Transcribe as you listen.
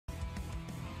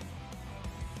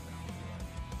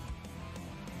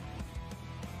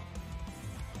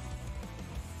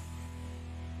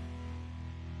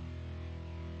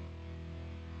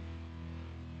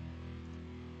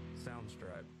Sound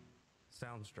stripe.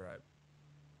 Sound stripe.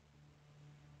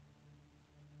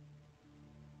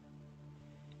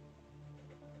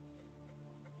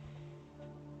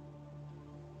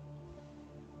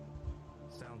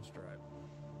 Sound stripe. Sound stripe. Sound stripe.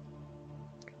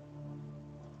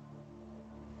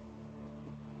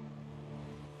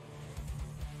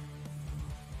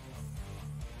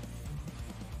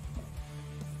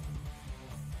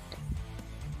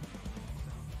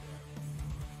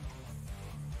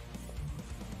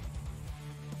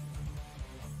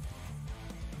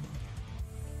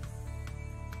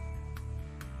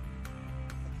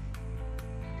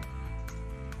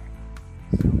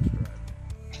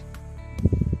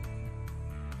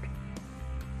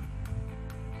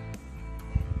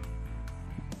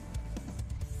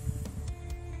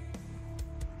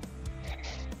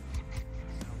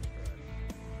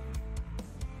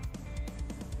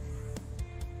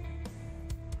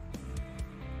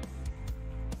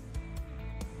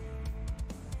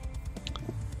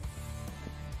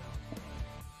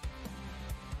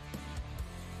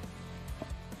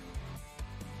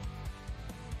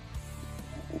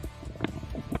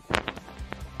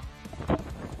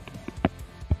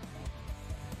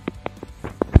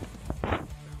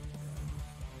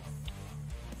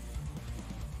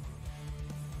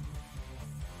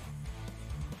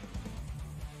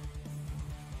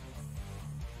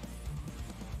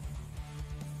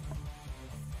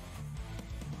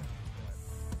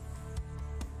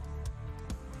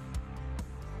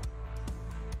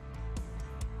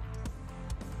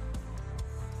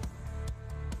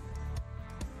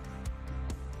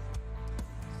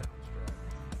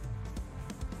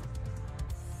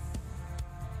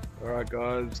 Alright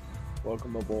guys,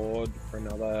 welcome aboard for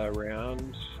another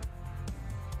round.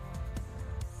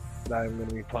 Today I'm going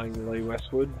to be playing the Lee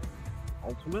Westwood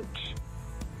Ultimate.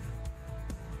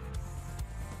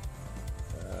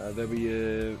 There'll be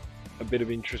a bit of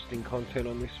interesting content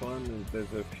on this one.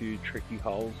 There's a few tricky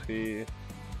holes here,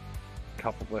 a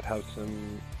couple that have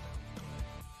some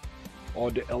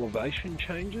odd elevation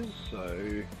changes,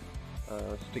 so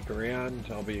stick around.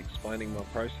 I'll be explaining my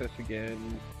process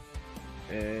again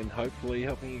and hopefully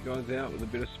helping you guys out with a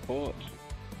bit of support.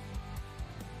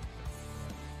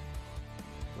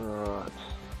 Alright,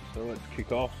 so let's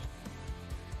kick off.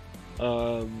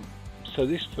 So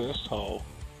this first hole,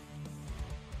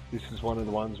 this is one of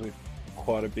the ones with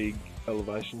quite a big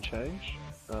elevation change.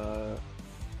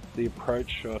 The approach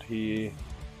shot here,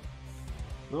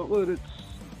 not that it's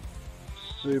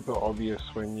super obvious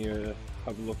when you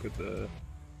have a look at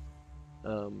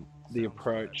the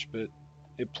approach, but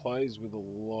it plays with a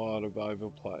lot of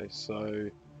overplay, so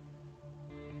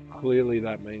clearly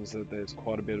that means that there's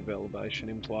quite a bit of elevation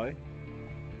in play.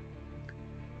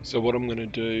 So what I'm going to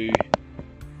do,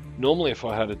 normally if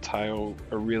I had a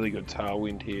really good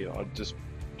tailwind here, I'd just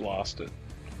blast it,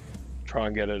 try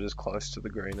and get it as close to the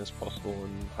green as possible,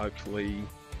 and hopefully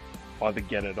either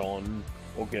get it on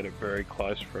or get it very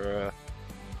close for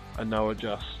a no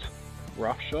adjust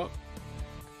rough shot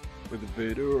with a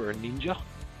voodoo or a ninja.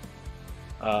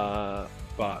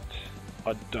 But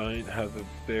I don't have a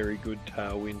very good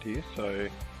tailwind here, so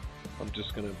I'm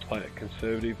just going to play it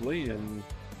conservatively and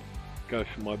go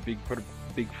for my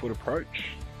Bigfoot approach.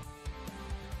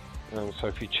 So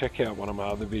if you check out one of my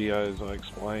other videos, I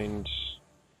explained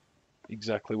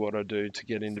exactly what I do to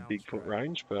get into Bigfoot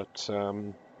range, but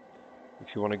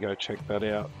if you want to go check that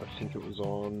out, I think it was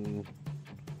on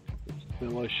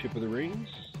Fellowship of the Rings,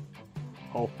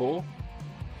 hole 4.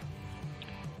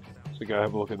 So go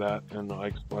have a look at that, and I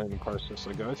explain the process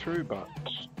I go through, but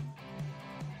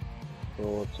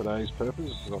for today's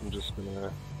purposes, I'm just going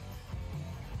to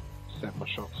set my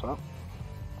shots up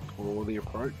for the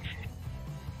approach.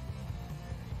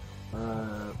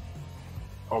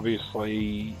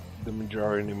 Obviously, the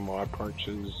majority of my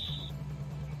approaches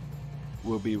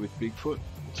will be with Bigfoot.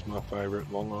 It's my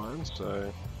favourite long iron,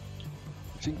 so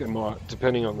I think there might,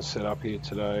 depending on the setup here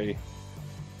today,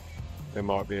 there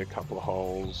might be a couple of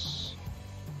holes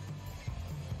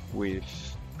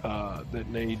with that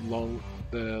need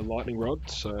the lightning rod,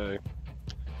 so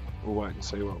we'll wait and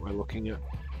see what we're looking at.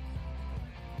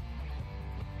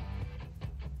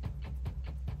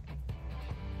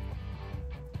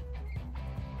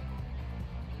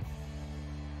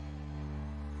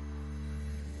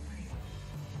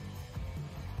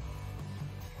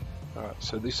 Alright,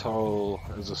 so this hole,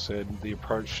 as I said, the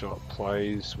approach shot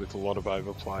plays with a lot of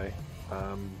overplay.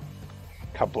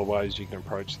 Couple of ways you can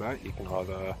approach that. You can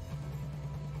either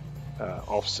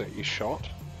offset your shot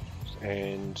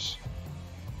and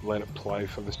let it play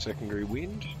for the secondary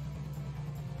wind,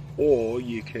 or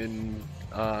you can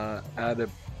add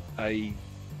a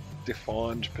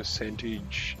defined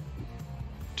percentage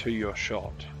to your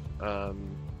shot.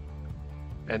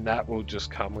 And that will just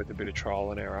come with a bit of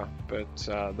trial and error, but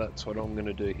that's what I'm going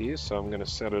to do here. So I'm going to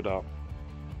set it up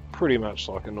pretty much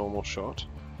like a normal shot,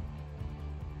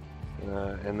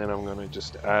 and then I'm going to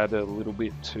just add a little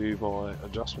bit to my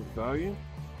adjustment value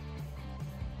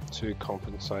to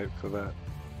compensate for that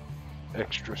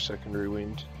extra secondary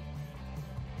wind.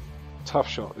 Tough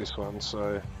shot this one,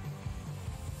 so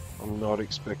I'm not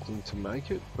expecting to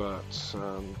make it, but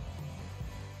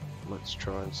let's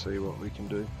try and see what we can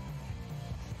do.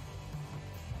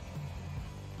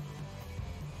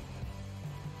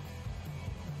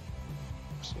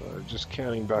 So just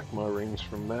counting back my rings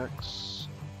from max.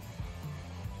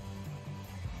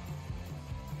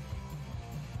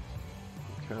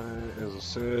 Okay, as I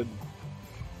said,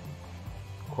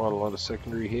 quite a lot of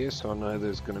secondary here, so I know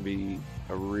there's going to be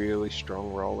a really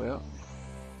strong rollout.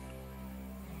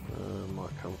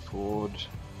 Might come forward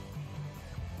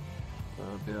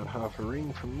about half a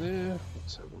ring from there.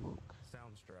 Let's have a look.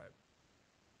 Sound stripe.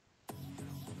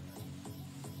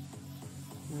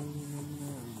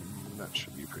 That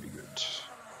should be pretty good.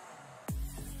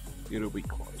 It'll be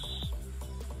close.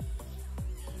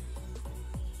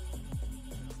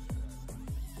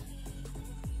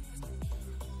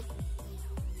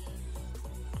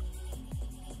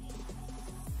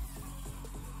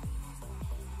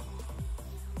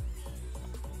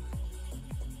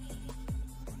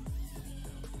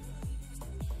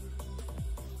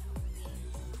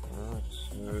 Alright,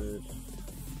 so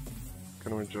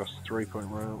going to adjust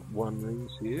 3.1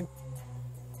 rings here.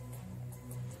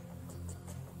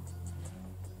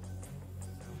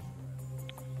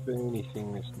 If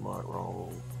anything, this might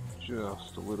roll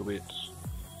just a little bit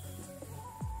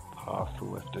past the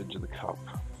left edge of the cup.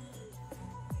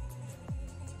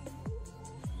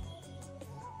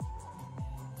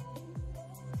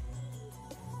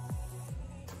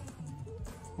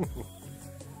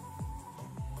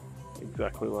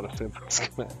 Exactly what I said was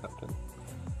going to happen.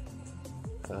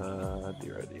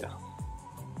 Dear oh dear.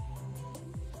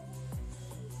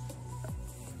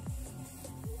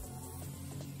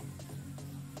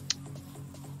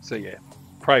 So yeah,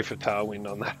 pray for tailwind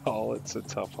on that hole. It's a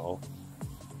tough hole.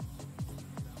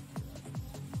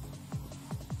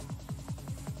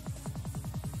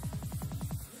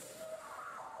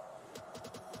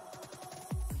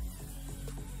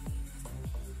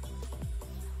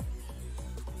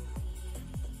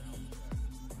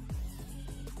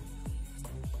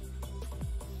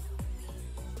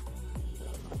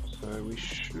 So we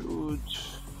should,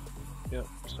 yep,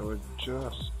 so we're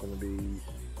just going to be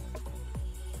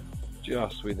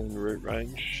just within root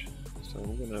range. So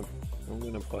I'm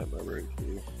gonna plant my root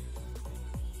here.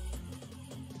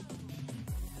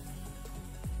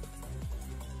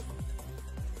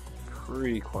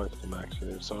 Pretty close to max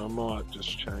here, so I might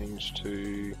just change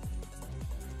to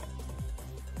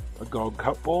a gold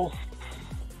cup ball.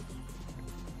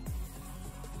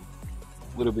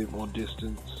 A little bit more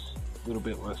distance, a little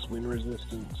bit less wind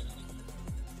resistance.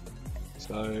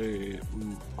 So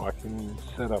I can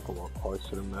set up a lot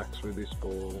closer to max with this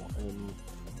ball and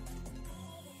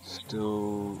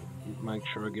still make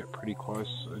sure I get pretty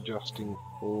close adjusting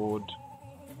forward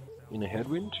in a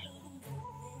headwind.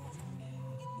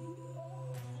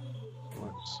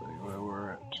 Let's see where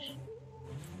we're at.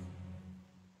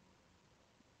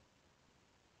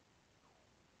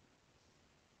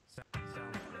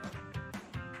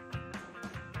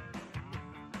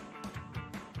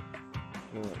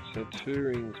 Alright, so 2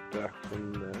 rings back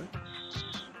from max.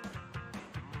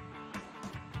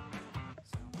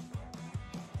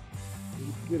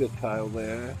 A bit of tail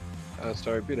there,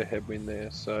 sorry, a bit of headwind there,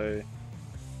 so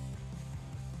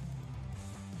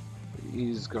it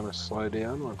is going to slow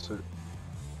down once it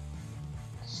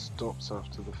stops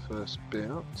after the first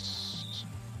bounce.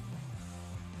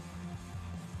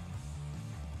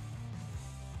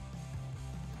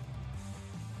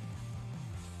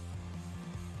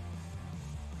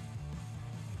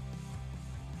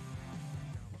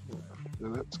 So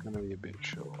that's going to be a bit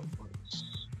short. Let's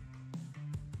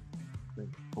think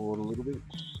forward a little bit.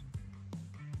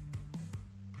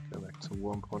 Go back to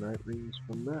 1.8 rings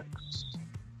from max.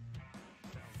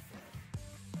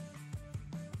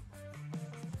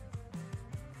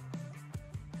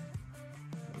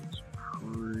 That's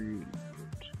pretty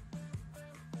good.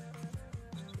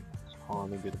 Just a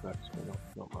tiny bit of backspin,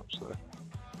 not much though.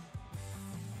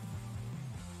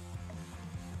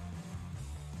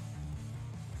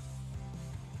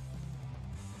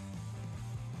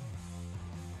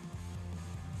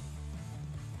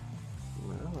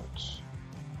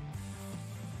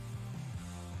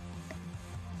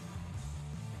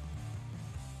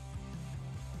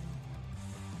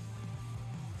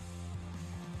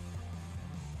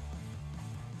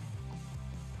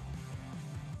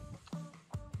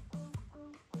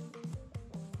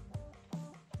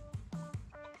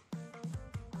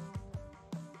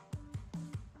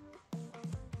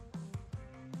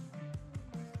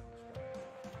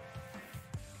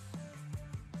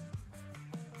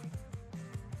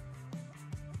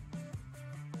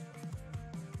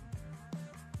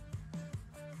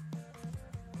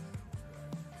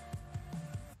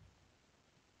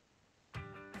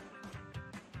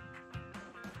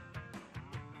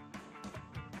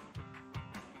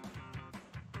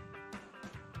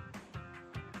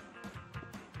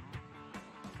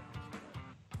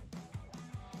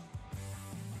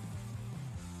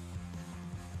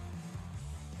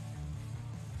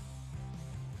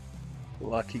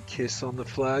 Lucky kiss on the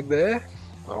flag there.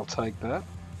 I'll take that.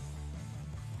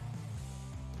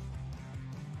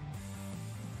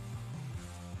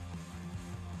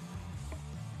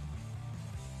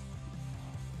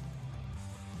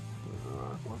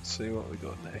 Alright, let's see what we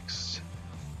got next.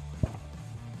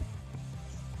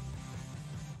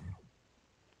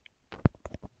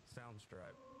 Sound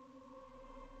stripe.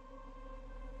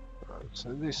 Right,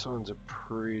 so this one's a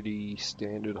pretty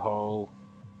standard hole.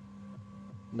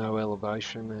 No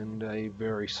elevation and a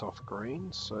very soft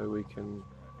green, so we can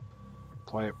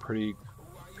play it pretty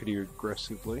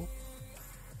aggressively.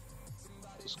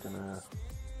 Just gonna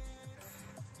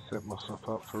set myself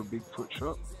up for a big foot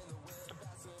shot.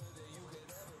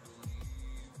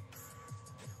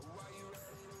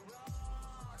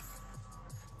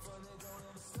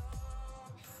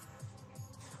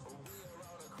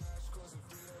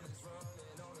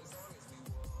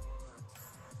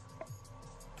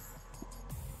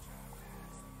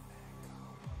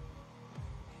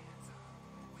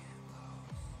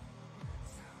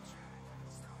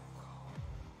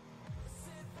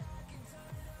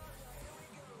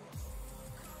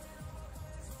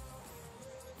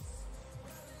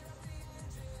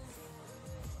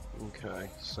 Okay,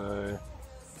 so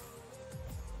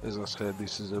as I said,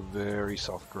 this is a very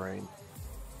soft green,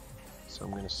 so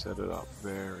I'm going to set it up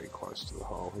very close to the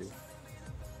hole here.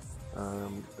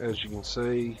 As you can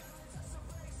see,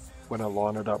 when I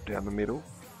line it up down the middle,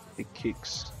 it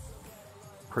kicks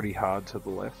pretty hard to the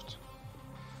left.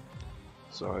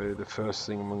 So the first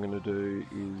thing I'm going to do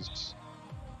is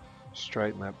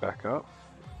straighten that back up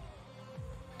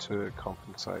to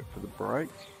compensate for the break.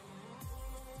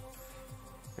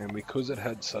 And because it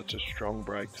had such a strong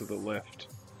break to the left,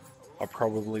 I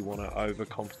probably want to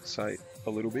overcompensate a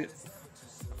little bit.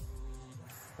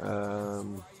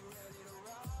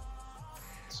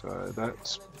 So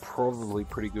that's probably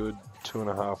pretty good.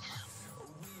 2.5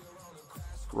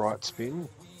 right spin,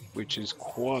 which is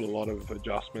quite a lot of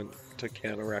adjustment to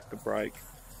counteract the break.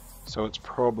 So it's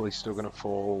probably still going to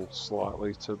fall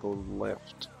slightly to the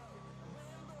left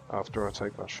after I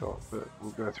take my shot, but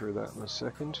we'll go through that in a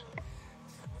second.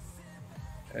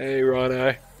 Hey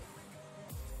Rhino,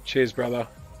 cheers brother,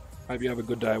 hope you have a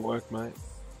good day at work mate.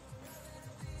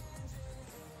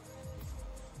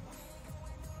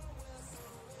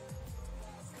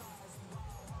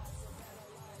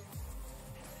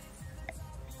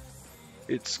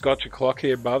 It's Scotch o'clock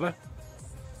here brother,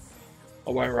 I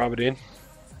won't rub it in.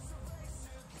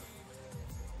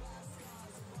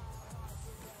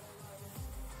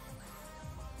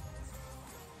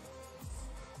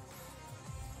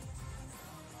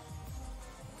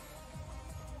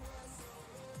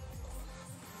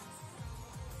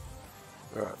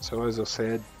 Alright, so as I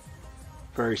said,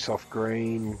 very soft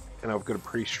green, and I've got a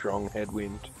pretty strong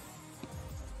headwind.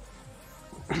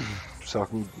 So I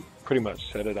can pretty much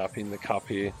set it up in the cup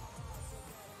here,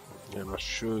 and I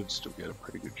should still get a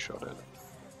pretty good shot at it.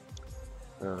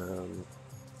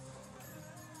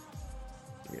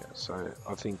 Yeah, so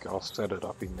I think I'll set it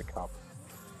up in the cup,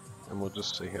 and we'll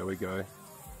just see how we go.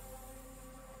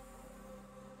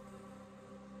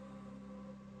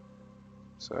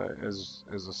 So as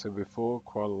I said before,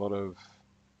 quite a lot of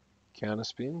counter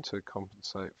spin to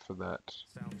compensate for that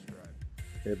Sound stripe.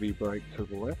 heavy break to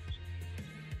the left.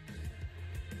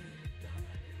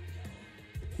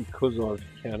 Because I've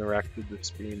counteracted the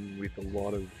spin with a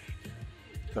lot of,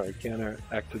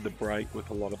 counteracted the break with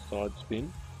a lot of side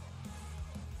spin,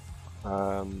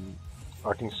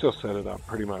 I can still set it up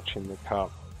pretty much in the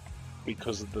cup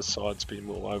because of the side spin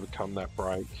will overcome that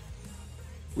break.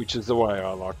 Which is the way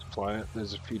I like to play it.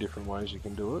 There's a few different ways you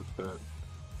can do it, but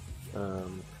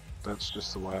that's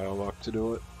just the way I like to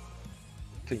do it.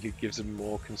 I think it gives a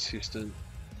more consistent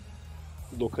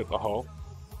look at the hole.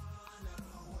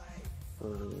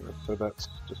 So that's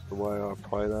just the way I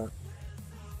play that.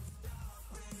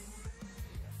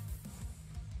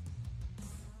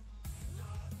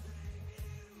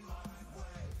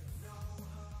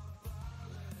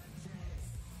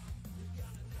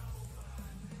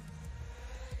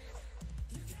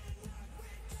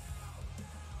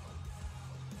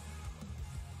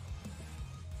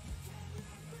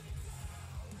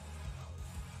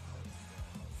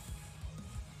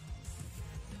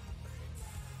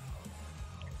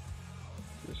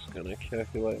 Just gonna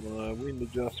calculate my wind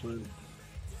adjustment,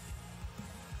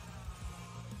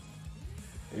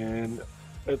 and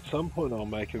at some point I'll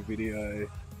make a video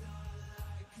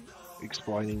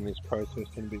explaining this process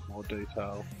in a bit more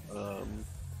detail.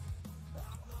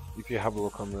 If you have a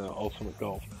look on the Ultimate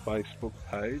Golf Facebook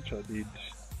page, I did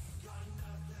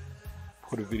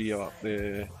put a video up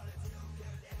there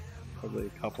probably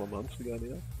a couple of months ago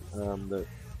now, that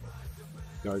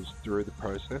goes through the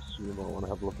process. You might want to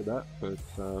have a look at that, but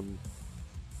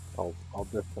I'll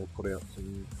definitely put out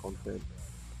some content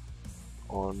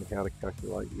on how to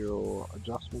calculate your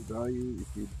adjustment value if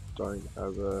you don't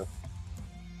have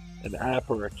an app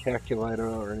or a calculator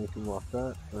or anything like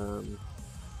that.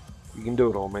 You can do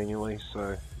it all manually,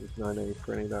 so there's no need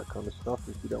for any of that kind of stuff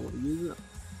if you don't want to use it.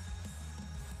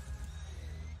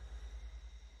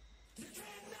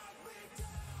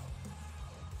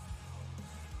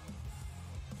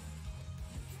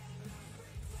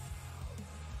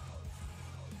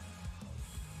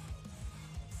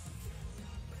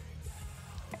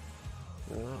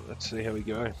 Alright, let's see how we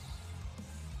go.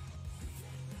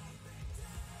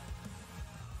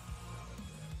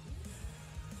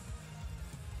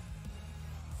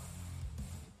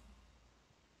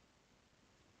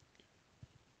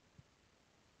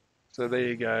 So there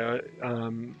you go.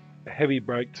 Heavy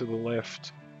brake to the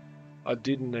left. I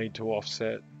didn't need to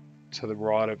offset to the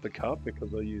right of the cup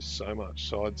because I used so much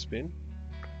side spin.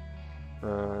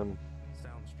 Sound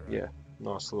straight. Yeah,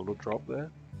 nice little drop there.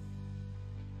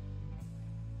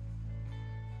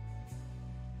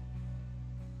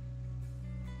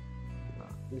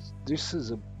 This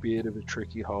is a bit of a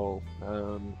tricky hole.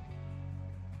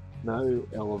 No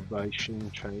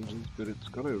elevation changes, but it's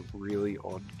got a really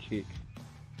odd kick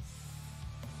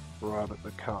right at the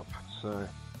cup, so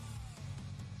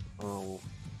I'll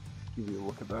give you a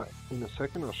look at that in a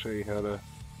second. I'll show you how to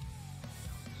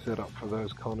set up for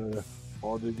those kind of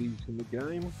oddities in the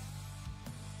game.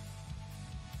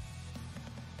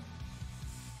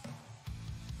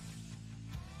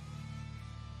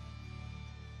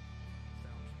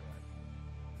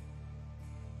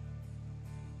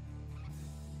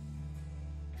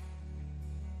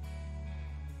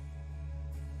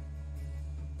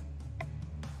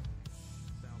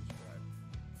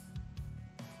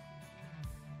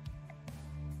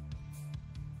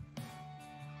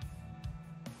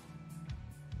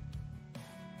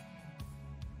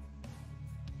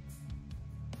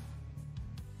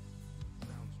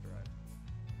 Sound straight.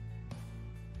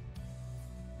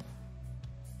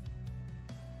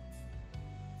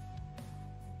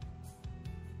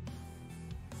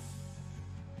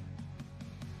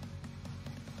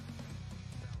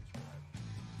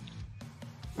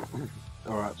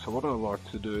 Alright, so what I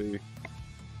like to do,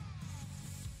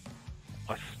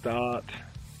 I start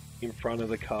in front of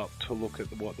the cup to look at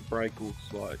what the brake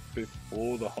looks like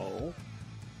before the hole,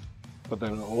 but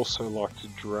then I also like to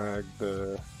drag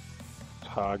the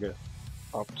target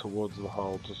up towards the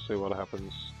hole to see what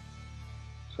happens.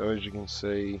 So as you can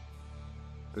see,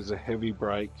 there's a heavy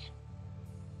brake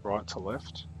right to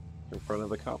left in front of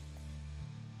the cup,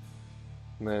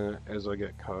 and then as I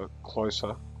get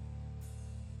closer,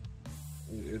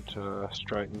 it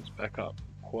straightens back up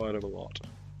quite a lot.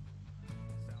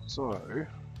 So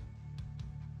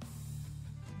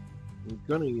I'm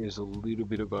going to use a little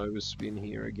bit of overspin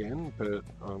here again, but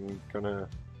I'm going to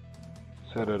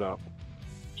set it up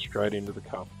straight into the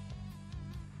cup.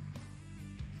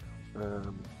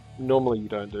 Normally you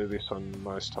don't do this on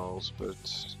most holes, but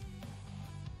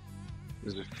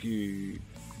there's a few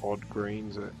odd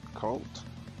greens at Colt.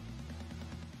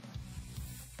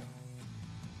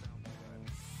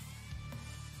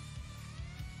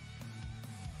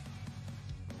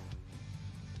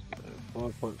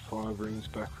 5.5 rings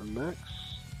back from max,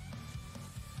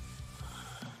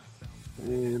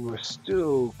 and we're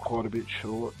still quite a bit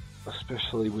short,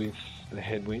 especially with the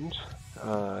headwind,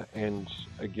 and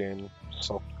again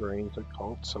soft greens at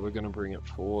Colt, so we're going to bring it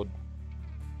forward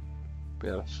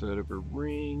about a third of a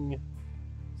ring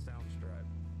Sound straight.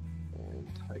 and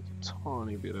take a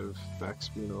tiny bit of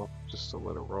backspin off just to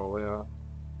let it roll out.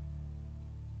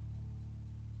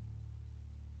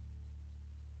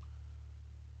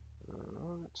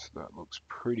 Alright, that looks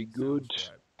pretty good.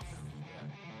 Sound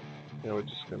straight. Now we're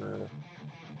just going to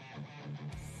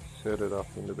set it up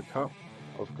into the cup.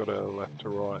 I've got a left to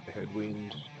right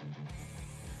headwind,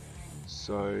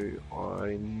 so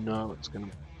I know it's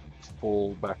going to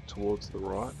fall back towards the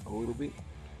right a little bit,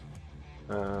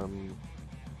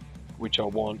 which I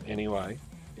want anyway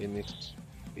in this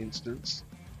instance,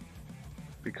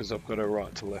 because I've got a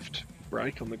right to left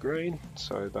brake on the green,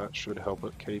 so that should help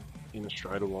it keep in a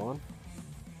straighter line.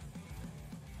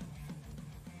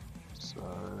 So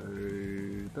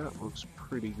that looks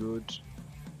pretty good.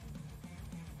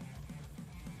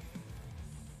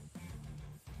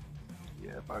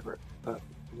 Yeah, bugger it. That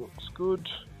looks good.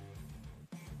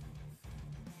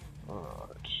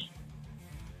 Alright.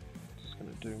 Just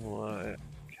going to do my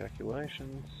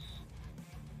calculations.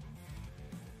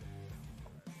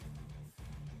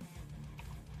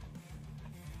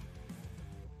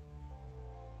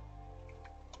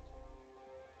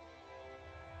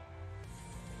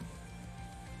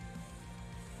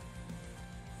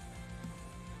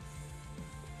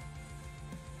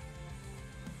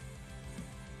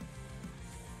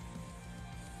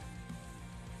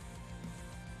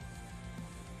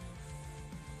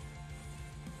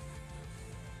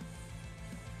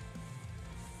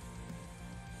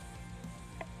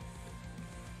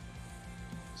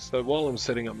 So while I'm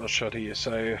setting up my shot here,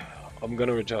 so I'm going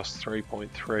to adjust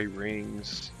 3.3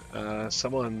 rings.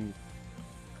 Someone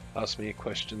asked me a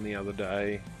question the other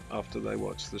day after they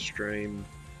watched the stream,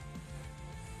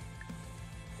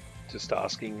 just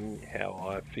asking how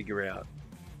I figure out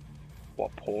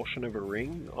what portion of a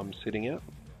ring I'm sitting at.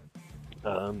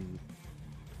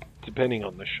 Depending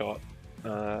on the shot,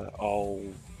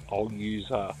 I'll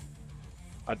use a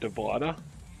divider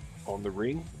on the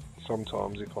ring.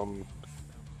 Sometimes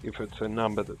if it's a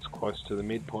number that's close to the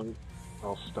midpoint,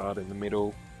 I'll start in the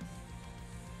middle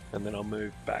and then I'll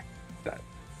move back that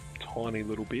tiny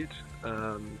little bit.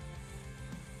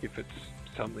 If it's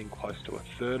something close to a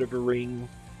third of a ring,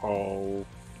 I'll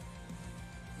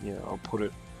put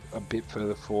it a bit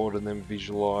further forward and then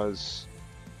visualize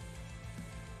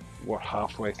what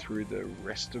halfway through the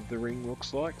rest of the ring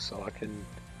looks like, so I can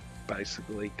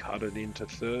basically cut it into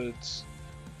thirds.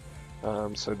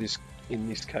 So in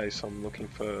this case, I'm looking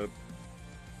for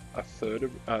a third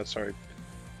of,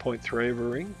 0.3 of a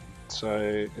ring,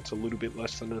 so it's a little bit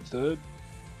less than a third.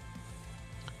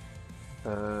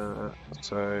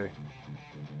 So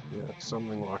yeah,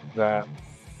 something like that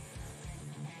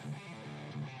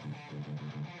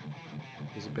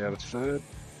is about a third.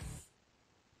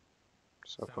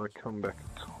 So if I come back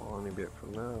a tiny bit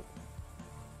from that,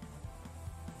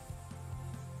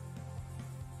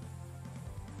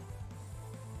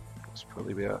 it's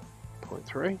probably about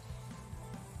 0.3.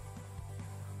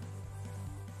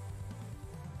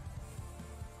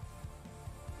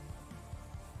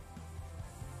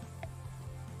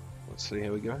 Let's see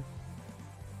how we go.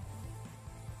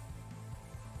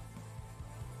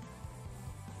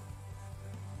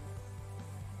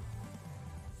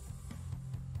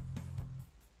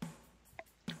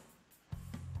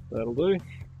 That'll do.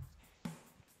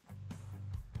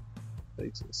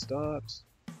 Decent start.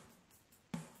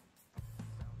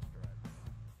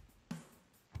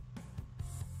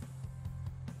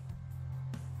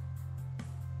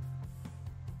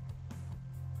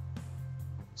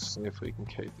 Let's see if we can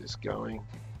keep this going.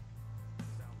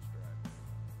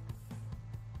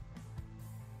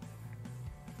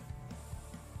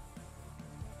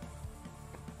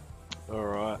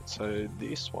 Alright, so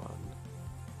this one,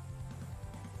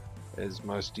 as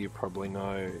most of you probably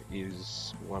know,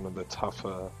 is one of the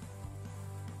tougher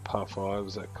par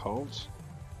 5s at Colt.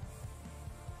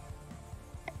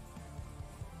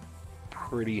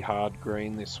 Pretty hard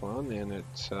green, this one, and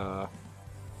it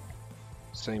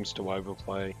seems to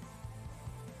overplay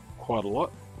quite a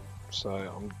lot. So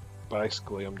I'm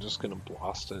just going to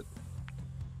blast it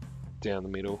down the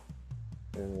middle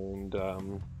and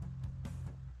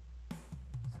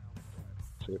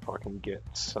see if I can get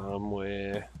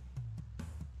somewhere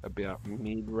about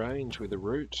mid-range with a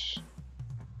root.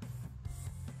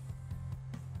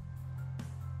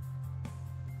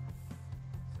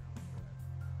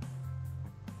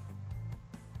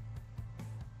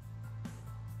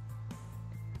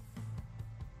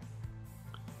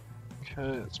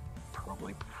 Okay, it's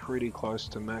probably pretty close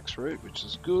to max root, which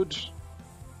is good.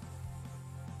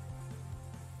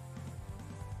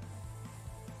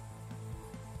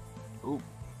 Ooh.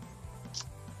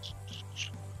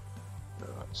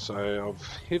 So I've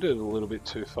hit it a little bit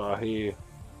too far here.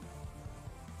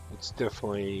 It's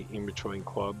definitely in between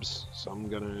clubs, so I'm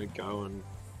going to go and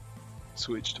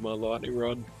switch to my lightning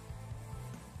rod.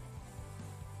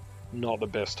 Not the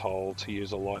best hole to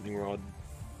use a lightning rod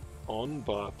on,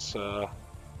 but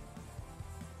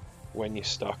when you're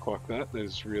stuck like that,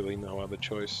 there's really no other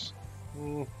choice.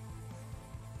 I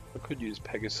could use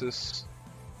Pegasus.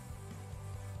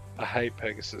 I hate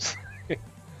Pegasus.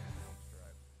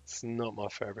 It's not my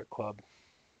favourite club.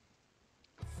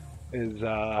 As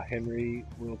Henry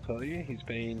will tell you, he's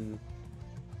been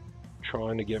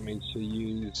trying to get me to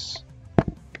use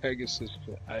Pegasus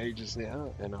for ages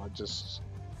now, and I just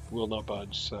will not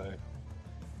budge, so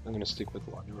I'm going to stick with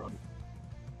lightning rod.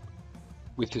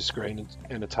 With this green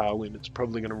and a tailwind, it's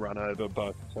probably going to run over,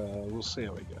 but we'll see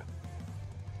how we go.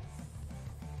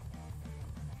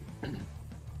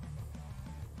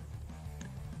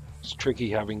 It's tricky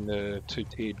having the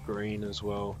two-tiered green as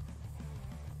well,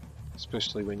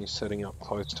 especially when you're setting up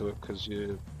close to it, because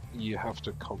you have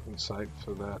to compensate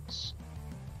for that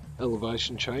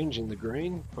elevation change in the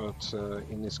green, but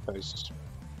in this case it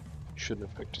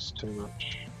shouldn't affect us too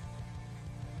much.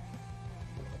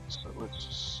 So let's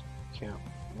just count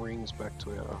rings back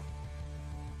to our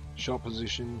shot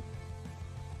position.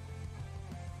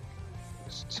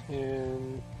 It's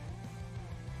 10.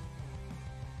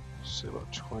 See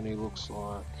what 20 looks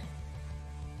like.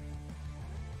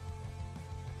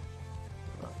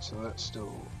 Right, so that's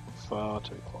still far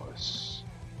too close.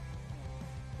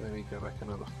 Maybe go back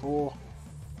another 4.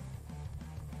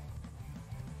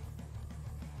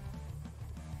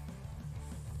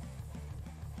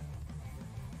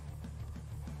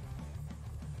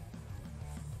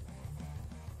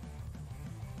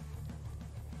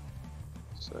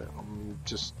 So I'm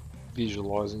just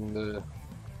visualizing the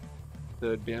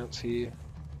third bounce here.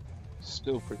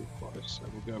 Still pretty close, so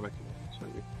we'll go back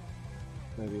another 2.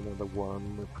 Maybe another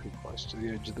 1. We're pretty close to the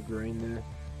edge of the green there.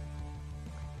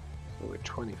 So we're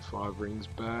 25 rings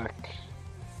back.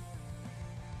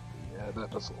 Yeah,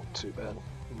 that doesn't look too bad.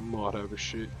 Might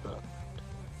overshoot, but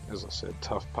as I said,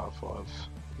 tough par 5.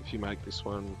 If you make this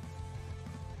one,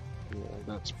 you know,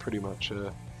 that's pretty much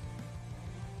a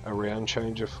round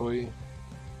changer for you.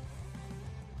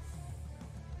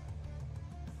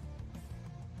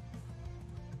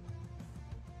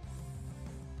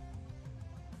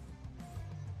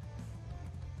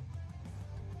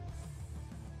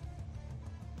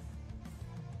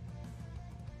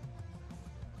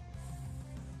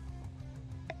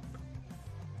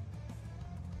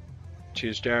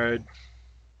 Cheers, Jared.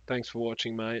 Thanks for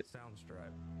watching, mate.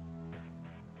 Soundstripe.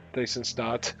 Decent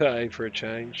start today for a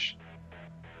change.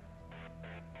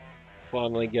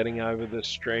 Finally getting over the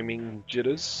streaming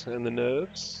jitters and the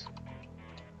nerves.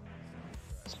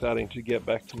 Starting to get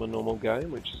back to my normal game,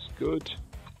 which is good.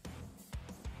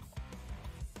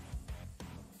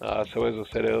 So as I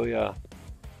said earlier,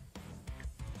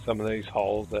 some of these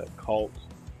holes at Colt,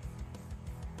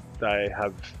 they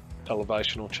have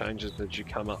elevational changes as you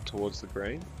come up towards the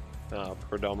green,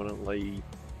 predominantly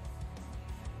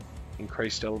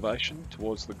increased elevation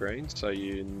towards the green, so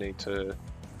you need to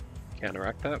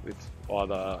counteract that with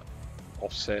either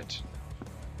offset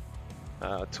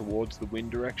towards the wind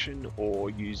direction or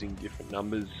using different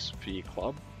numbers for your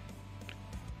club.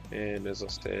 And as I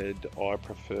said, I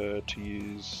prefer to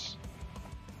use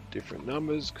different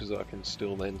numbers because I can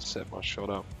still then set my shot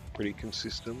up pretty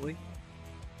consistently.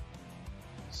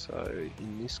 So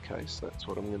in this case, that's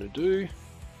what I'm going to do.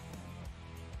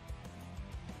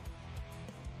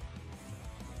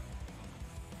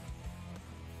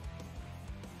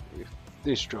 If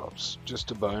this drops,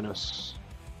 just a bonus.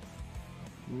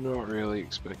 Not really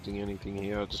expecting anything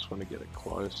here, I just want to get it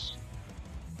close.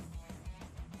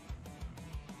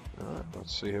 Alright,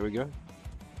 let's see how we go.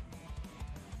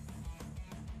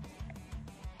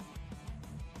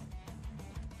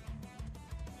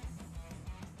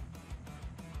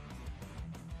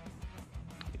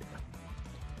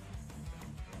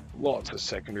 Lots of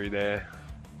secondary there.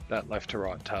 That left to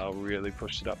right tail really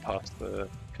pushed it up past the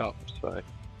cup, so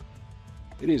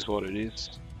it is what it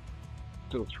is.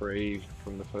 Still 3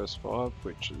 from the first 5,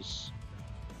 which is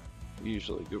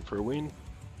usually good for a win.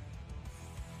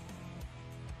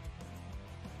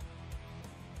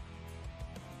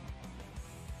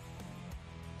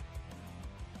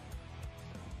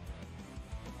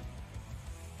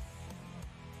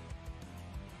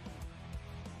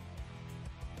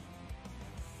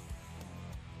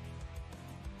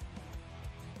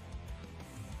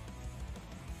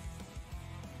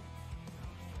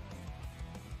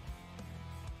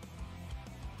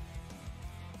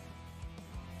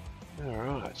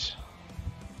 Alright.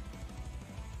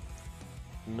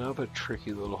 Another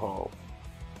tricky little hole.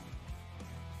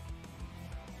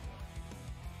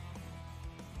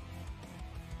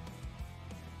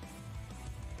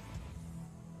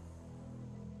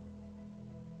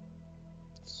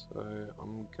 So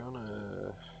I'm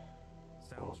gonna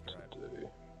what to do.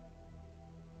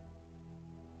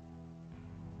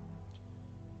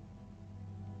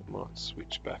 I might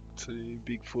switch back to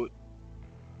Bigfoot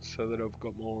so that I've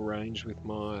got more range with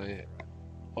my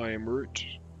IM route,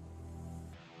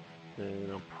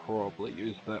 and I'll probably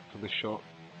use that for the shot,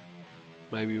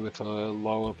 maybe with a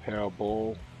lower power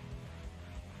ball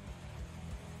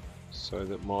so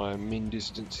that my min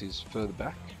distance is further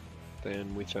back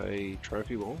than with a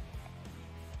trophy ball.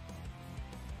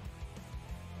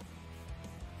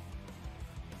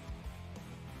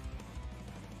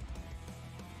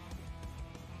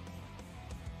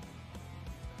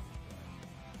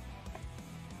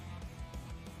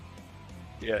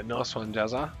 Yeah, nice one,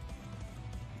 Jazza.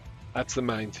 That's the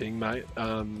main thing, mate.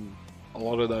 A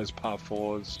lot of those par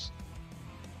 4s,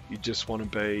 you just want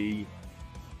to be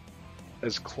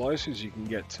as close as you can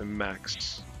get to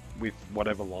max with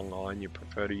whatever long iron you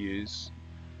prefer to use.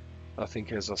 I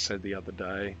think, as I said the other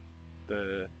day,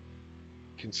 the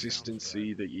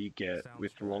consistency that you get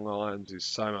with long irons is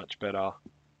so much better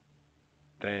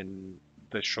than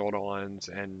the short irons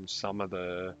and some of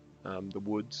the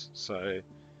woods. So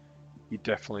you're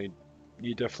definitely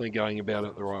going about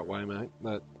it the right way, mate.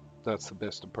 That's the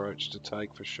best approach to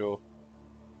take for sure.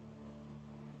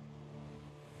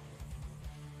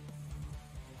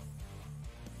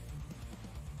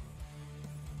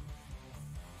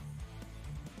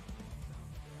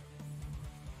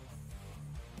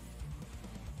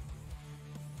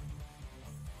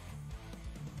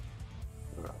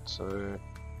 So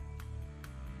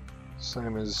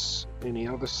same as any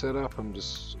other setup, I'm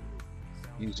just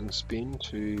using spin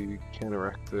to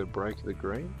counteract the break of the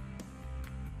green.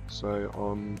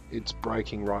 So it's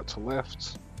breaking right to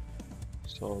left,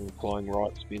 so I'm applying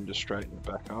right spin to straighten it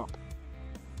back up.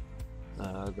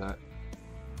 That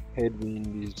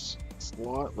headwind is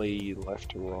slightly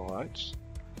left to right,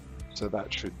 so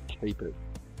that should keep it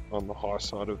on the high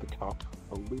side of the cup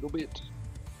a little bit,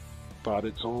 but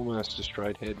it's almost a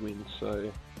straight headwind,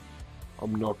 so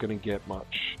I'm not going to get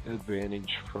much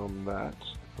advantage from that,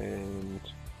 and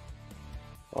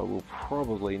I will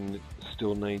probably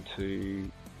still need to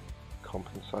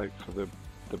compensate for the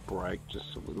break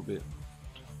just a little bit.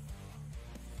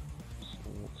 So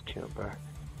let's count back.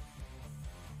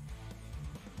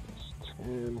 That's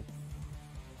 10.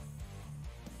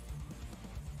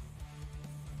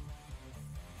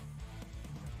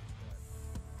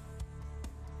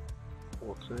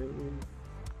 14.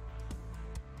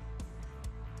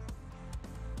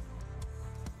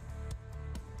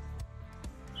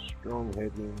 Strong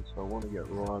headwind, so I want to get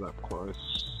right up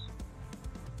close.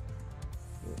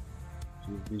 If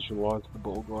you visualise the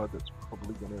ball glide, that's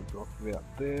probably going to drop about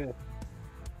there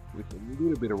with a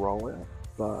little bit of rollout,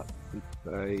 but it's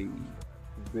a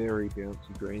very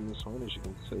bouncy green, this one. As you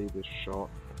can see, the shot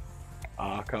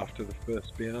arc after the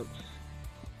first bounce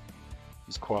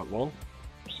is quite long,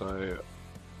 so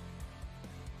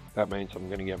that means I'm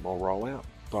going to get more rollout,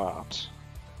 but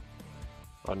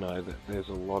I know that there's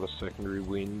a lot of secondary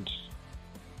wind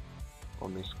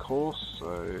on this course, so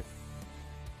I'm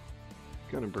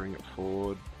going to bring it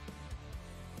forward.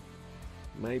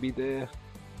 Maybe there,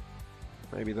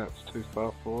 maybe that's too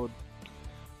far forward.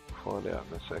 We'll find out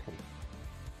in a second.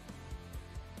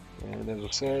 And as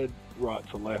I said, right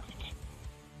to left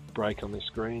break on this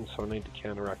green, so I need to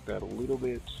counteract that a little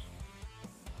bit,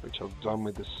 which I've done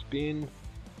with the spin.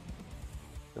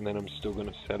 And then I'm still going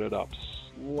to set it up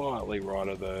slightly right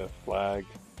of the flag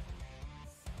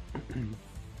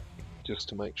just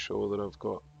to make sure that I've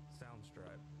got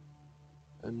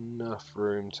enough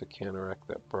room to counteract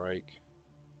that break.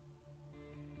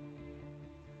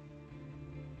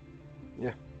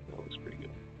 Yeah, that looks pretty good.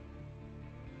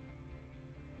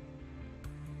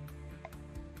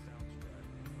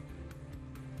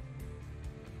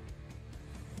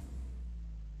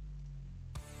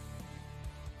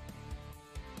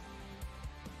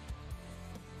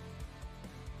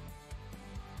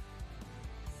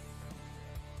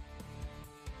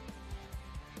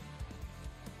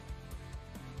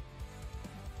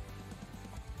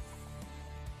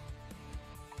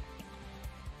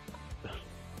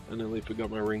 I nearly forgot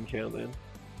my ring count then.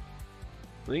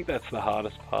 I think that's the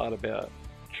hardest part about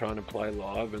trying to play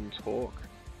live and talk.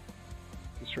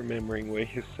 Just remembering where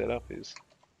your setup is.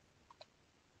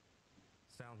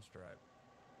 Sound stripe.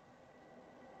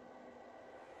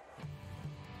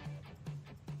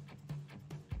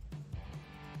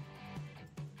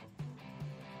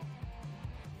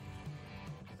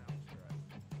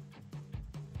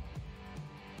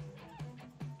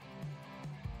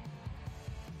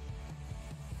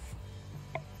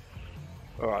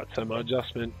 Alright, so my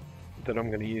adjustment that I'm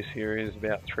going to use here is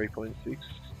about 3.6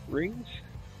 rings.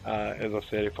 As I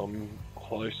said, if I'm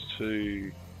close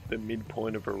to the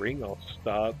midpoint of a ring, I'll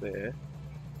start there,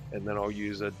 and then I'll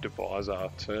use a divisor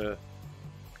to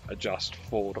adjust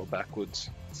forward or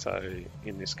backwards. So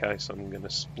in this case, I'm going to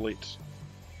split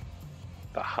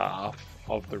the half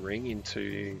of the ring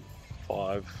into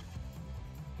 5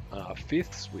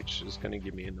 fifths, which is going to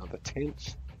give me another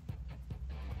 10th.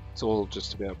 It's all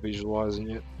just about visualizing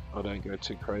it. I don't go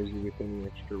too crazy with any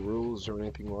extra rules or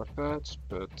anything like that,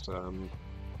 but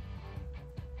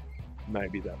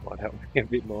maybe that might help me a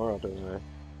bit more, I don't know.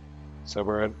 So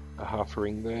we're at a half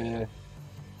ring there,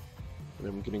 and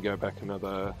I'm going to go back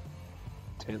another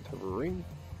 10th of a ring,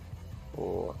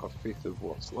 or a 5th of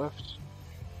what's left.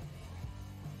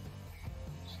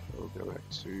 So we'll go back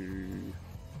to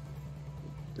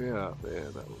about there,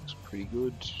 that looks pretty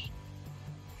good.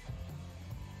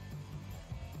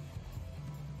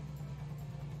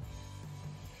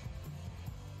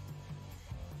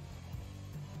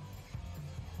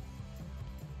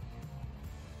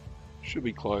 Should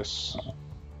be close.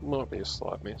 Might be a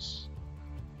slight miss.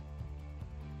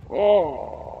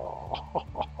 Oh!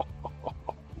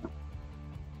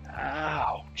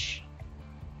 Ouch!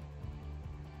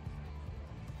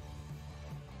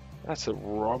 That's a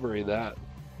robbery, that.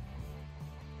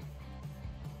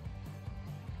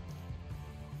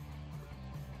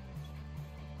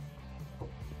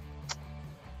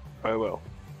 Oh well,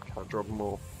 can't drop them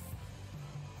all.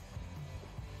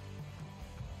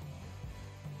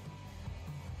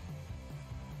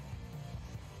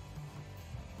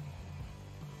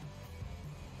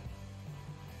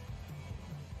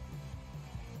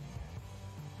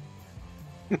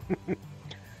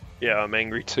 Yeah, I'm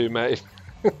angry too, mate.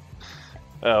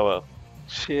 Oh well,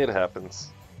 shit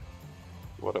happens.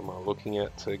 What am I looking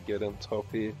at to get on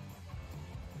top here?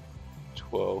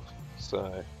 12.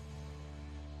 So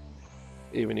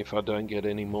even if I don't get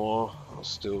any more, I'll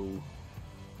still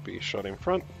be a shot in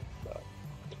front. But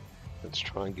let's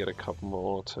try and get a couple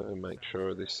more to make sure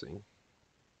of this thing.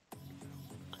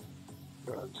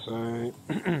 Right, so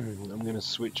I'm going to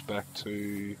switch back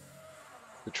to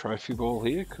the trophy ball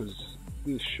here because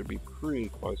this should be pretty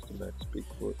close to max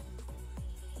Bigfoot.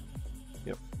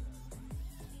 Yep.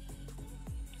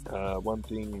 One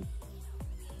thing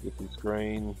with this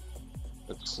green,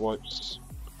 it slopes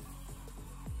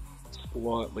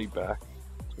slightly back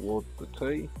towards the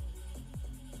tee,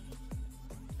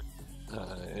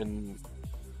 and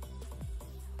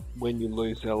when you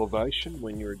lose elevation,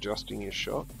 when you're adjusting your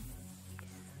shot,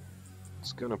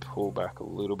 it's going to pull back a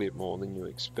little bit more than you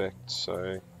expect, so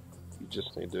you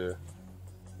just need to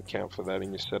account for that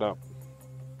in your setup.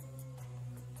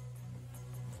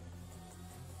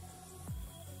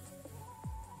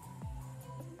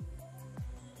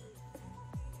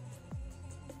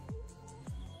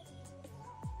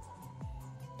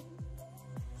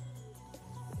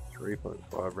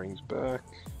 .5 rings back,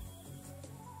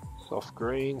 soft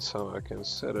green, so I can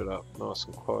set it up nice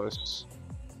and close.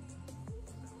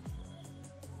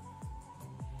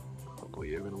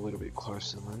 Probably even a little bit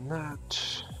closer than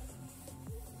that.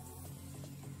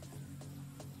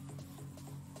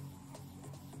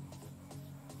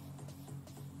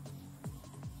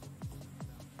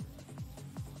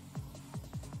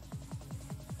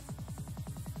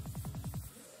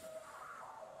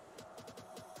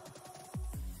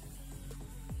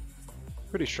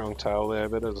 Pretty strong tail there,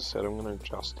 but as I said, I'm going to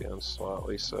adjust down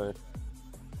slightly, so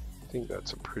I think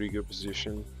that's a pretty good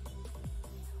position.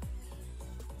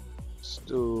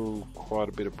 Still quite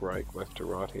a bit of break left to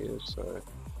right here, so I'm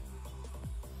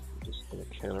just going to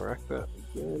counteract that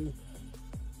again.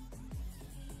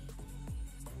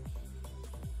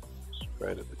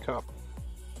 Straight at the cup.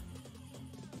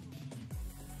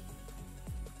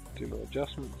 Do my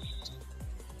adjustments.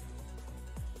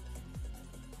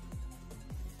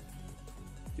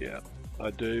 Yeah,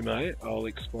 I do, mate. I'll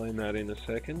explain that in a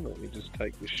second. Let me just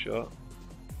take this shot.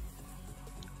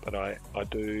 But I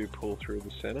do pull through the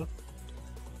center.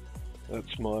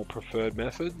 That's my preferred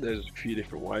method. There's a few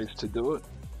different ways to do it.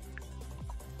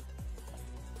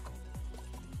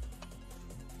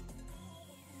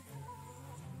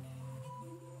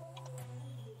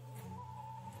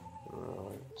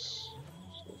 Alright, so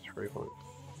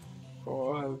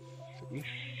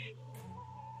 3.5-ish.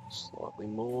 Slightly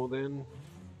more then.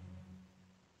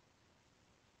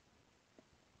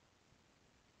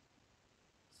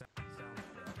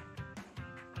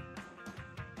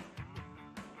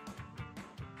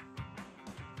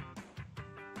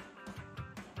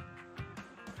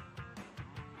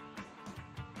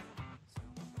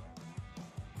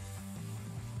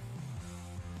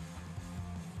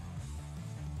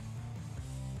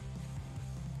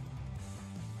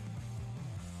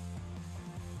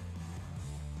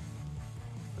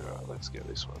 Alright, let's get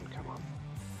this one, come on.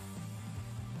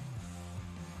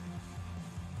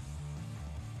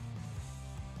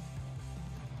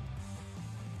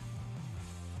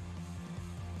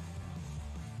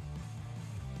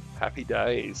 Happy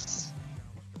days.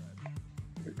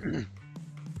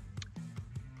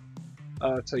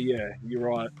 So yeah, you're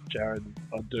right, Jared.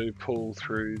 I do pull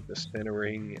through the center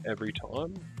ring every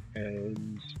time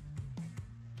and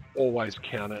always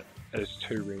count it as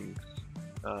 2 rings.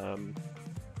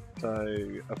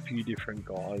 So a few different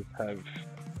guys have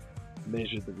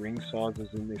measured the ring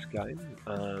sizes in this game,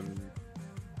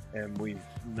 and we've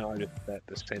noticed that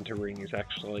the center ring is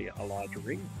actually a larger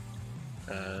ring,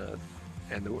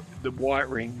 and the white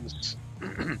rings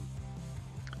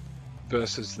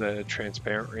versus the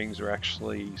transparent rings are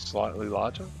actually slightly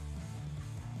larger.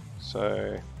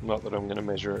 So not that I'm going to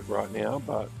measure it right now,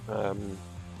 but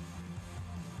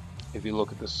if you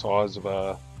look at the size of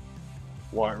a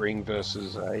white ring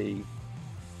versus a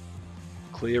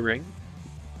clear ring,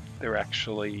 they're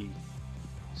actually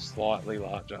slightly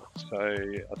larger. So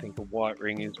I think a white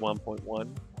ring is 1.1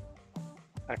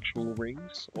 actual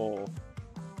rings, or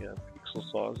pixel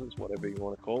sizes, whatever you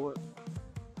want to call it,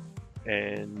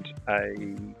 and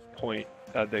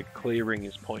the clear ring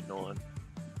is 0.9.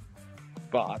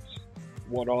 But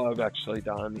what I've actually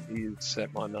done is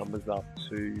set my numbers up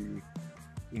to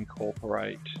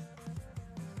incorporate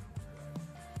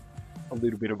a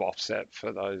little bit of offset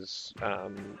for those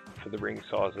for the ring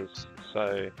sizes.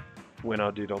 So when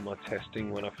I did all my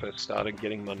testing, when I first started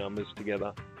getting my numbers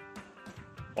together,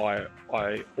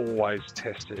 I always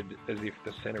tested as if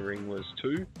the center ring was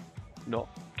 2, not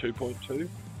 2.2.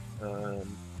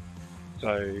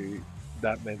 So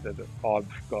that meant that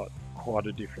I've got quite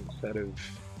a different set of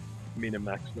min and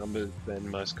max numbers than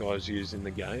most guys use in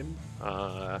the game.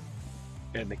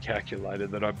 And the calculator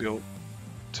that I built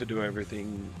to do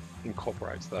everything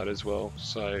incorporates that as well.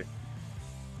 So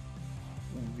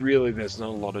really there's not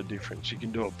a lot of difference. You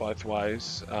can do it both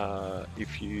ways.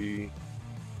 If you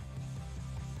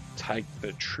take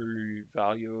the true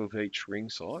value of each ring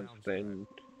size, then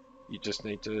you just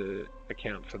need to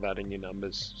account for that in your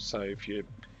numbers. So if you're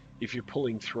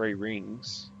pulling 3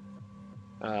 rings,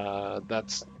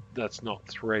 that's not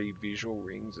 3 visual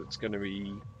rings. It's going to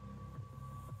be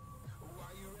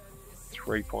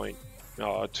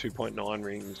 2.9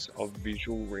 rings of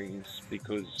visual rings,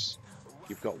 because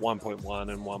you've got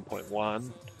 1.1 and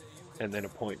 1.1, and then a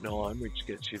 0.9, which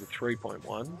gets you to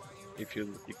 3.1. If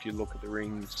you look at the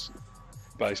rings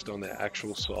based on their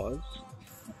actual size.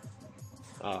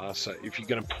 So if you're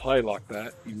going to play like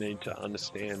that, you need to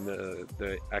understand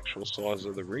the actual size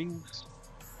of the rings.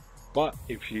 But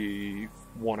if you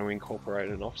want to incorporate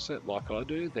an offset like I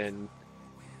do, then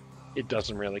it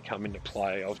doesn't really come into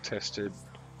play. I've tested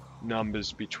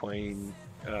numbers between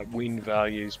win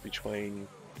values between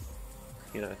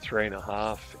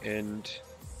 3.5 and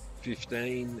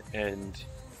 15, and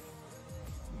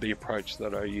the approach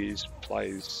that I use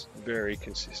plays very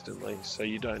consistently. So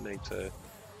you don't need to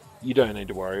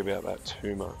worry about that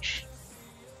too much.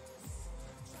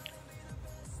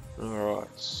 Alright,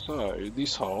 so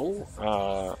this hole,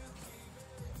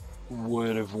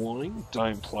 word of warning,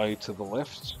 don't play to the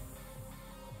left.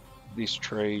 This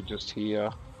tree just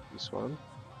here, this one,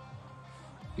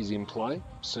 is in play,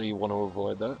 so you want to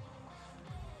avoid that.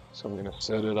 So I'm going to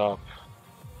set it up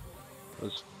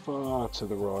as far to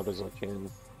the right as I can.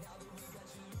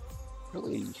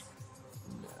 Really,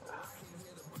 nah.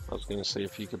 I was going to see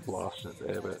if you could blast it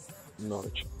there, but not a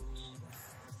chance.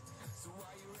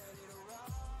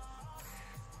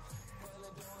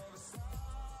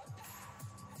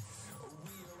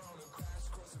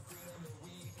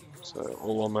 So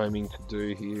all I'm aiming to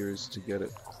do here is to get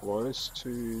it close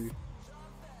to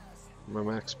my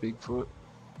max Bigfoot.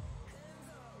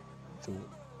 I think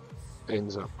it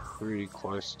ends up pretty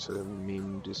close to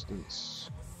min distance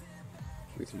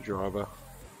with your driver.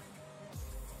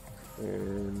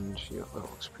 And yeah, that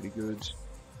looks pretty good.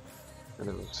 And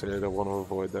as I said, I want to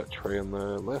avoid that tree on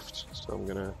the left, so I'm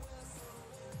going to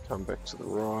come back to the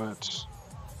right.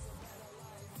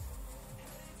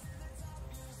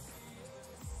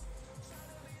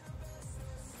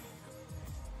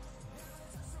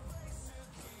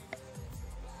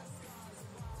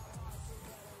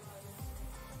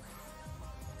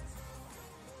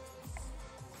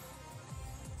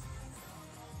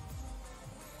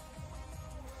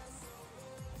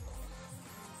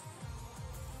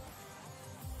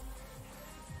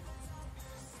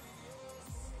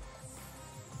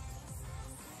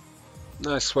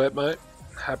 No sweat, mate.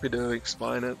 Happy to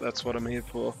explain it. That's what I'm here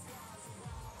for.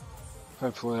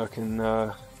 Hopefully I can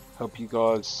help you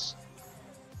guys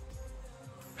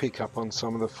pick up on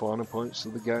some of the finer points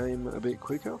of the game a bit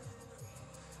quicker.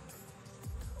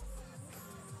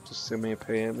 Just send me a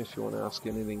PM if you want to ask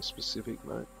anything specific,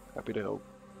 mate. Happy to help.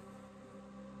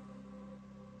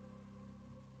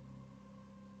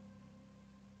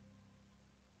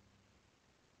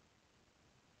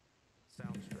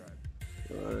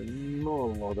 Not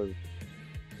a lot of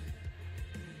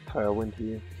tailwind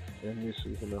here, and this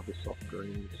is another soft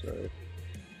green, so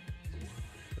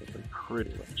I can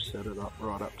pretty much set it up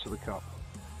right up to the cup.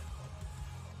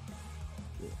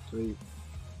 Yeah, see,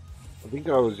 I think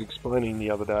I was explaining the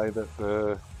other day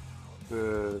that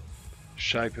the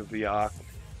shape of the arc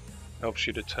helps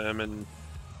you determine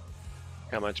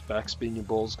how much backspin your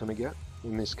ball's going to get.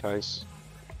 In this case,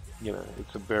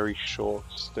 it's a very short,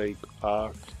 steep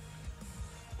arc.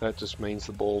 That just means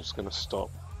the ball's going to stop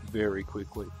very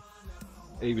quickly,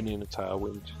 even in a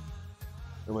tailwind.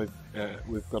 And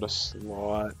we've got a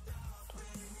slight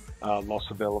loss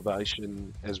of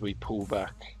elevation as we pull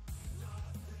back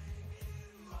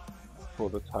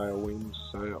for the tailwind,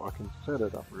 so I can set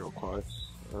it up real close.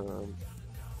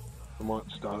 I might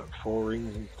start at 4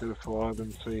 rings instead of 5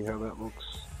 and see how that looks.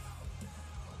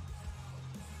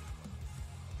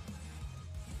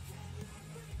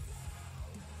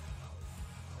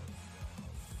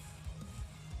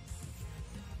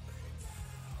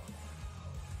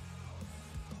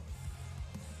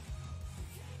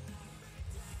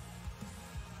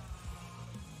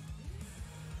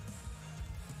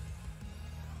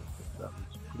 That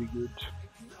looks pretty good.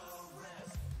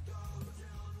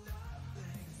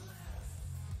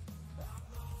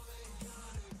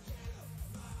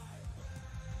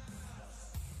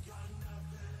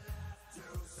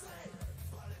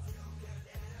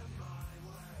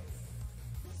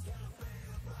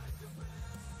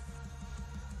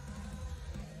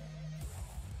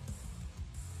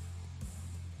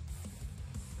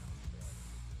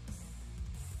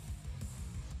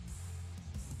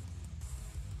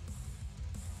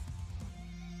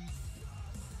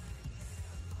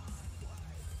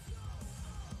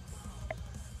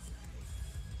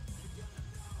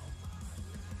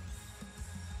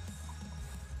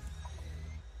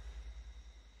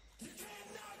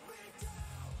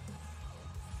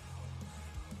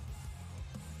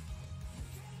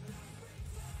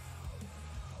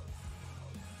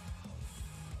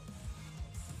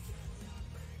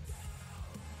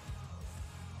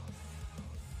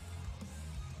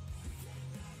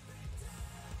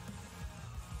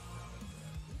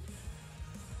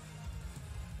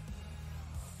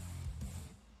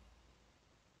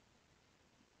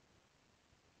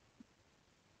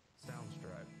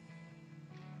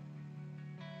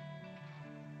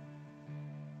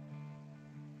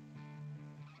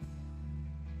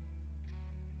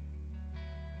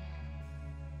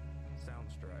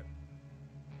 Soundstripe.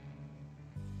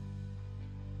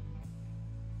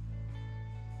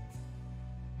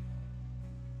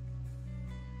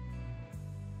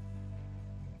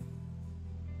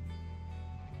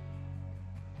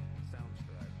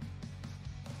 Soundstripe.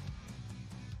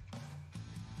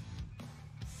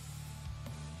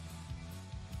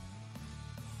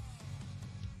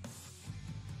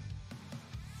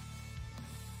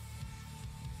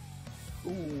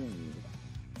 Ooh.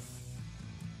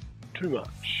 Too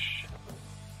much.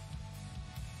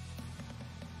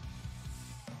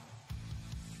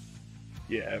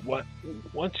 Yeah,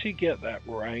 once you get that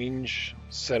range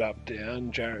set up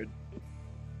down, Jared,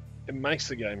 it makes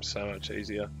the game so much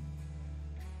easier.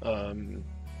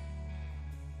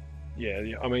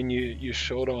 Yeah, I mean, your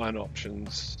short iron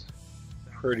options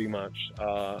pretty much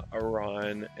are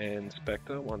Orion and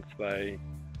Spectre once they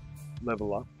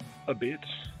level up a bit.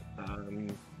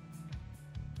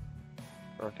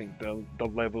 I think the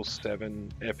level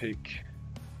 7 epic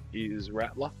is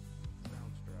Rattler,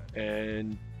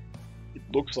 and it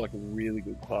looks like a really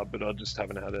good club, but I just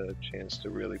haven't had a chance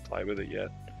to really play with it yet.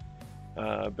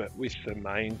 But with the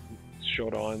main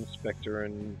short iron, Spectre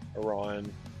and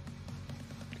Orion,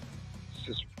 it's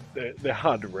just they're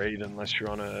hard to read unless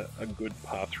you're on a good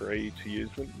par 3 to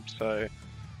use them. So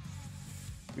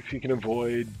if you can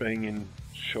avoid being in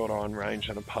short iron range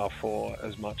on a par 4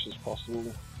 as much as possible,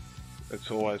 it's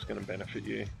always going to benefit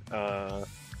you. But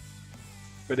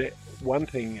one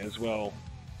thing as well,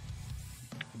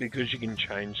 because you can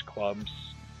change clubs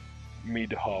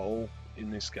mid-hole in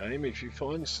this game, if you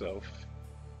find yourself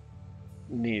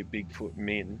near Bigfoot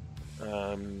Min,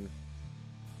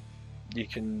 you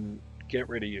can get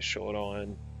rid of your short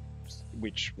iron,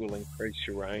 which will increase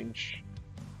your range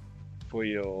for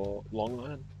your long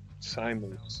iron.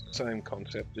 Same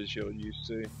concept as you're used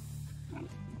to.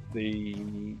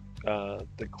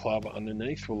 The club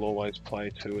underneath will always play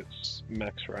to its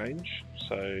max range.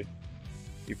 So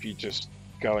if you just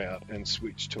go out and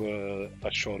switch to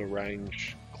a shorter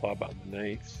range club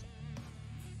underneath,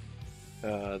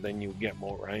 then you'll get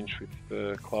more range with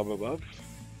the club above,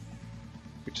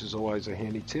 which is always a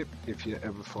handy tip if you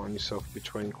ever find yourself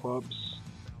between clubs.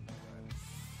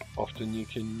 Often you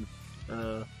can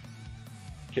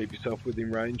keep yourself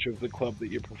within range of the club that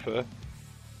you prefer.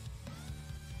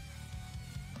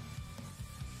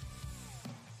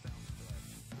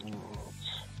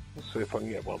 Let's see if I can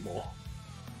get one more.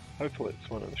 Hopefully it's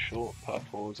one of the short par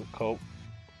 4s of Colt.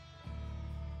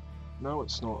 No,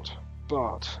 it's not,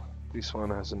 but this one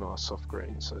has a nice soft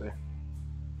green, so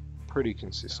pretty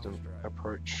consistent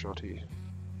approach shot here.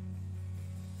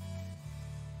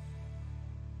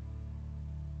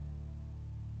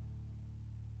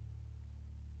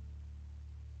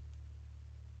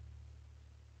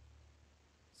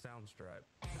 Soundstripe.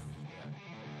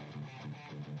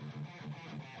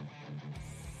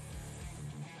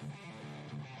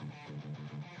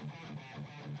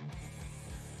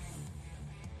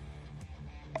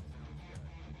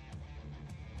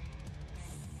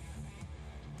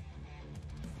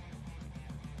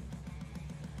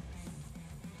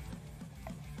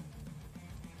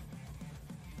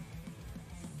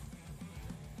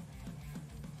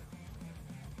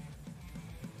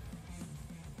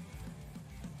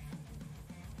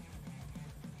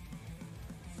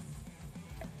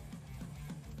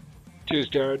 Cheers,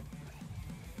 Jared.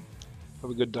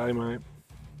 Have a good day, mate.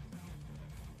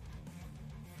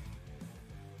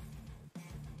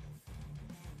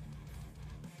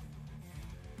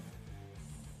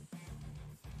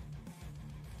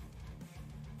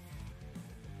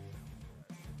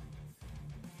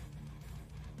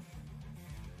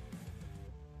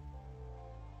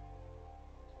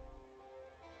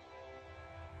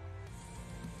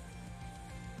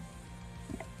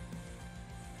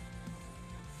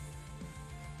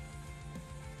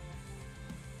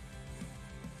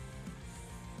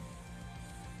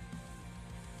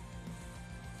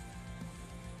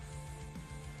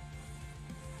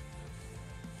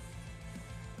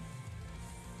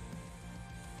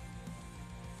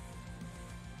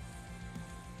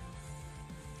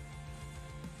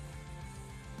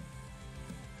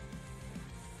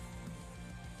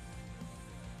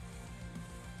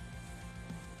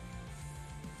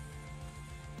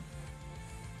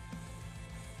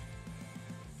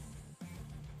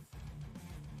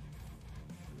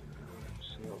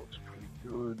 So that looks pretty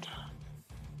good.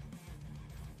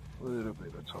 A little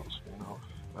bit of top spin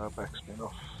off, back spin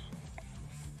off.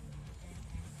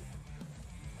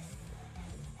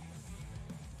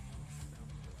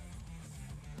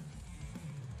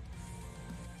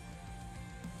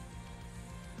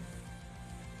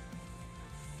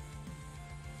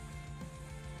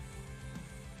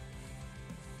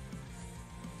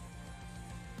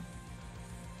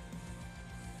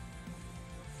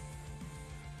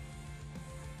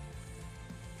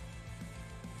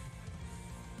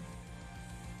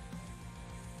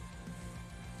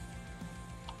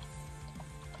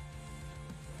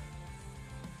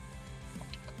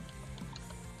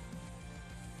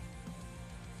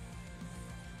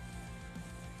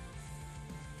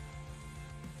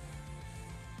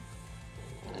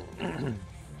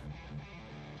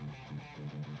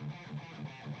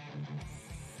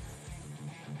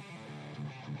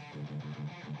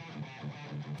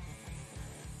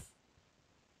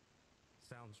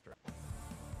 Soundstripe.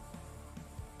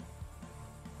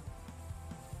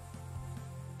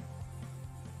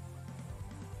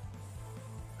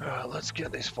 Alright, let's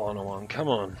get this final one. Come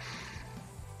on.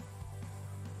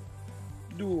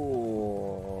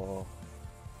 Oh,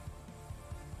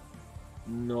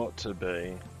 not to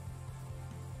be.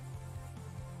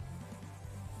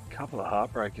 Couple of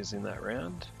heartbreakers in that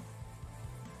round.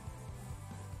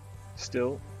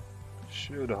 Still,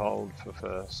 should hold for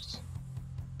first.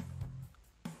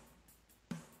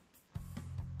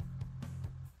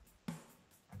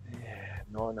 Yeah,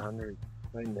 900.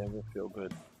 They never feel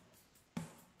good.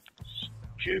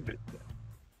 Stupid.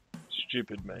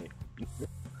 Stupid me.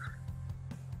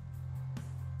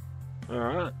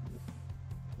 Alright.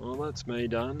 Well, that's me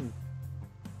done.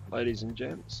 Ladies and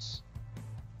gents.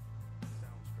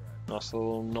 Nice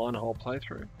little 9-hole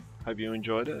playthrough. Hope you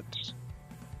enjoyed it.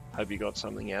 Hope you got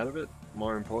something out of it,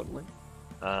 more importantly.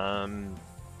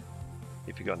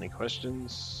 If you got any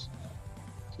questions,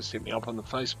 just hit me up on the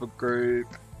Facebook group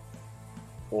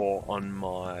or on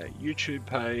my YouTube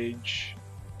page.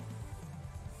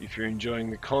 If you're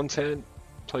enjoying the content,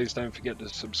 please don't forget to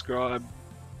subscribe.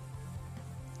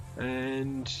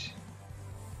 And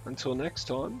until next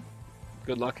time,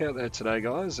 good luck out there today,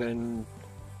 guys, and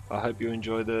I hope you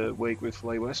enjoy the week with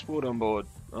Lee Westwood on board.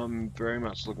 I'm very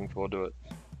much looking forward to it.